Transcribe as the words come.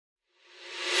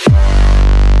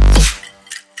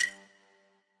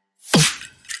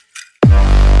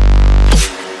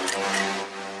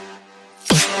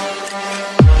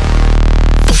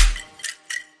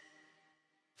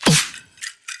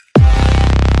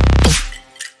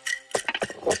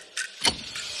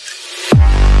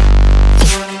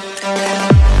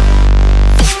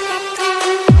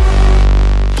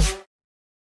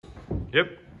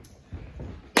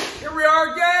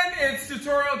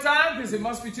because it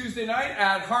must be Tuesday night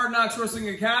at Hard Knocks Wrestling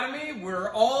Academy,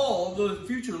 where all the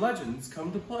future legends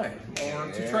come to play, or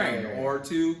to train, or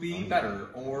to be better,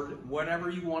 or whatever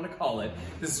you want to call it.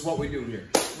 This is what we do here.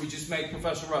 We just make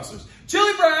professional wrestlers.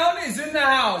 Chili Brown is in the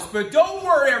house, but don't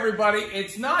worry, everybody.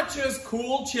 It's not just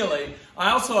cool chili.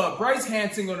 I also have Bryce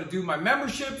Hanson going to do my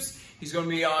memberships. He's going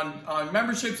to be on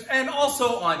memberships and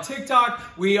also on TikTok.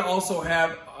 We also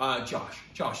have Josh.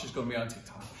 Josh is going to be on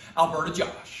TikTok. Alberta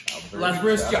Josh.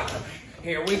 Lesbos Josh.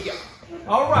 Here we go.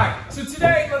 All right, so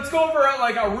today let's go over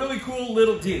like a really cool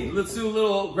little ditty. Let's do a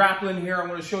little grappling here. I'm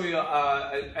going to show you,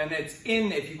 and it's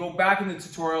in, if you go back in the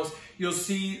tutorials, you'll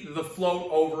see the float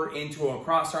over into a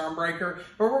cross arm breaker,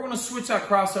 but we're going to switch that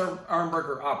cross arm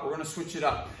breaker up. We're going to switch it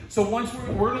up. So once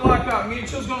we're going to lock up, me and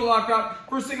Chill's going to lock up.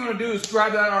 First thing I'm going to do is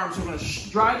grab that arm. So I'm going to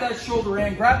drive that shoulder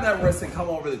in, grab that wrist, and come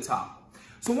over the top.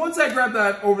 So once I grab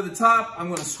that over the top, I'm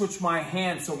going to switch my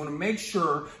hand. So I'm going to make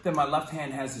sure that my left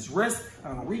hand has his wrist.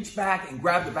 I'm going to reach back and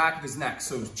grab the back of his neck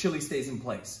so Chili stays in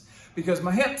place. Because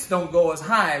my hips don't go as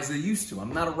high as they used to.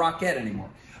 I'm not a Rockette anymore.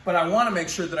 But I want to make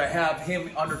sure that I have him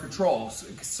under control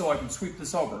so I can sweep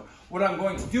this over. What I'm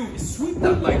going to do is sweep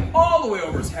that leg all the way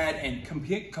over his head and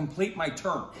complete my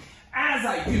turn. As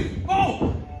I do,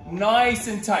 boom! Nice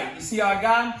and tight. You see how I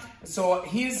got him? So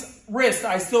his wrist,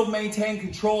 I still maintain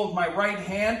control of my right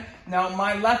hand. Now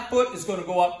my left foot is going to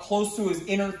go up close to his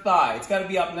inner thigh. It's got to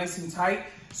be up nice and tight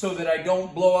so that I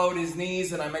don't blow out his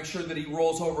knees, and I make sure that he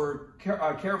rolls over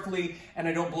carefully, and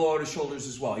I don't blow out his shoulders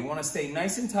as well. You want to stay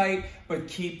nice and tight, but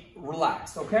keep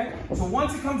relaxed, okay? So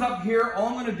once it comes up here, all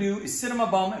I'm going to do is sit on my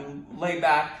bum and lay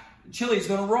back. Chili's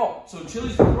going to roll. So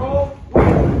Chili's going to roll.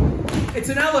 It's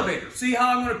an elevator. See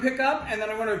how I'm going to pick up, and then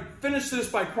I'm going to finish this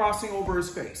by crossing over his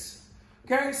face.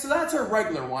 Okay, so that's our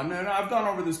regular one, and I've gone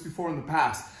over this before in the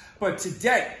past. But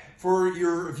today, for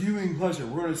your viewing pleasure,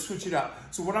 we're going to switch it up.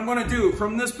 So what I'm going to do,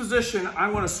 from this position,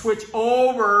 I'm going to switch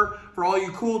over, for all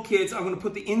you cool kids, I'm going to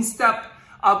put the instep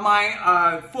of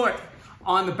my foot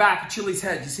on the back of Chili's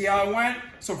head. You see how I went?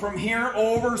 So from here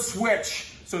over,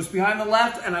 switch. So it's behind the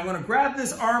left, and I'm going to grab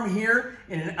this arm here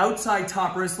in an outside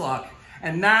top wrist lock.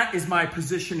 And that is my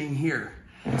positioning here.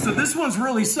 So this one's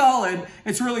really solid.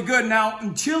 It's really good. Now,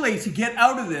 in Chili, to get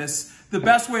out of this, the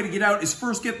best way to get out is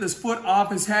first get this foot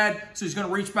off his head. So he's going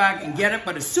to reach back and get it.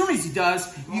 But as soon as he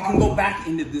does, you can go back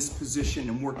into this position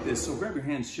and work this. So grab your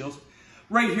hands, Chills.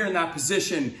 Right here in that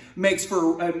position makes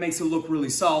it look really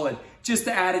solid. Just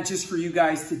to add it just for you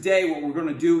guys today, what we're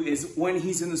going to do is when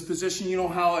he's in this position, you know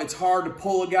how it's hard to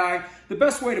pull a guy? The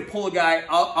best way to pull a guy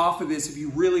off of this, if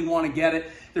you really want to get it,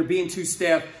 they're being too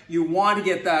stiff, you want to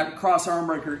get that cross arm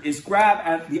breaker, is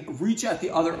reach at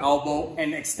the other elbow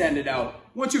and extend it out.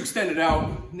 Once you extend it out,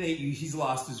 he's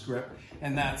lost his grip,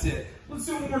 and that's it. Let's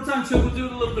do it one more time, Chill. We'll do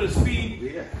a little bit of speed.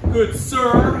 Yeah. Good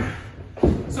serve.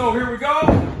 So here we go.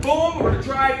 Boom, we're gonna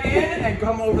drive in and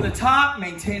come over the top,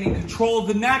 maintaining control of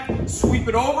the neck, sweep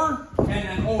it over, and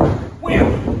then over.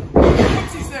 Wham!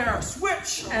 Oopsies there,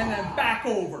 switch, and then back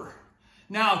over.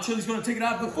 Now, Chili's gonna take it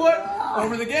out of the foot,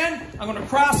 over it again. I'm gonna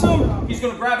cross him. He's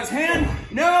gonna grab his hand.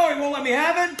 No, he won't let me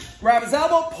have it. Grab his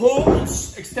elbow, pull,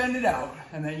 extend it out,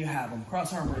 and then you have him.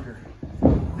 Cross arm breaker.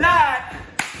 That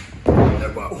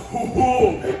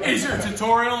is your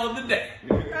tutorial of the day.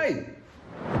 Hey.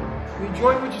 You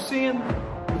enjoy what you're seeing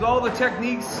with all the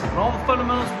techniques and all the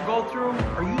fundamentals we go through?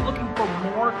 Are you looking for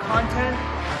more content?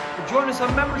 Well, join us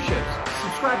on memberships.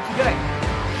 Subscribe today.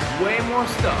 Way more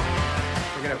stuff.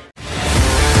 Check it out.